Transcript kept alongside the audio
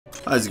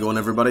How's it going,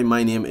 everybody?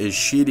 My name is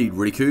Shady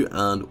Riku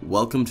and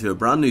welcome to a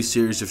brand new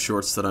series of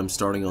shorts that I'm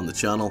starting on the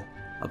channel,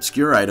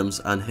 Obscure Items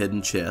and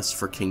Hidden Chests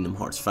for Kingdom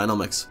Hearts Final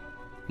Mix.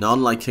 Now,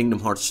 unlike Kingdom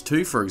Hearts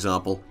 2 for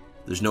example,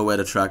 there's no way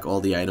to track all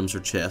the items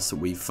or chests that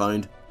we've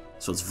found,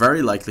 so it's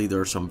very likely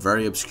there are some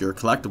very obscure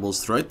collectibles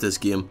throughout this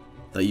game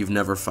that you've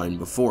never found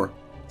before,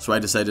 so I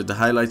decided to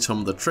highlight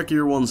some of the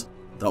trickier ones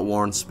that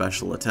warrant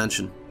special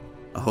attention.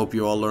 I hope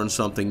you all learned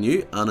something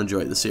new and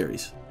enjoyed the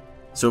series.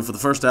 So for the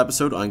first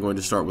episode, I'm going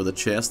to start with a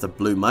chest that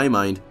blew my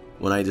mind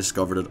when I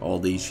discovered it all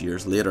these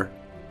years later.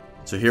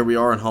 So here we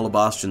are in Hollow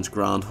Bastion's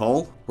Grand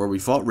Hall, where we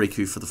fought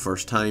Riku for the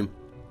first time,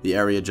 the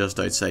area just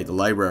outside the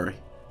library.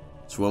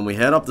 So when we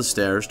head up the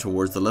stairs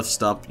towards the lift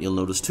stop, you'll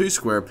notice two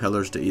square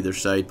pillars to either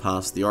side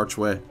past the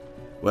archway.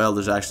 Well,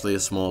 there's actually a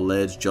small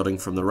ledge jutting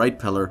from the right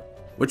pillar,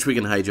 which we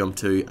can high jump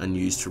to and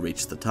use to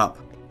reach the top.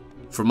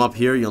 From up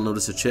here, you'll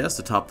notice a chest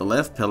atop the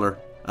left pillar,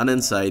 and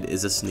inside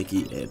is a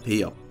sneaky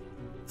AP up.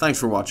 Thanks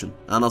for watching,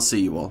 and I'll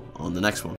see you all on the next one.